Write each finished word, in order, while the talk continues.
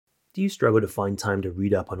Do you struggle to find time to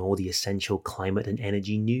read up on all the essential climate and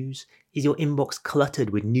energy news? Is your inbox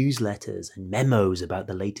cluttered with newsletters and memos about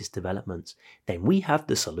the latest developments? Then we have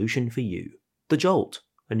the solution for you. The Jolt,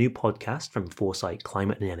 a new podcast from Foresight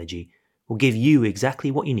Climate and Energy, will give you exactly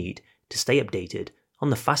what you need to stay updated on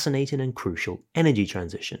the fascinating and crucial energy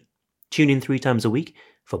transition. Tune in 3 times a week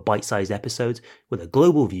for bite-sized episodes with a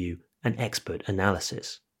global view and expert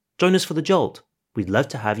analysis. Join us for The Jolt. We'd love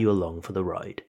to have you along for the ride.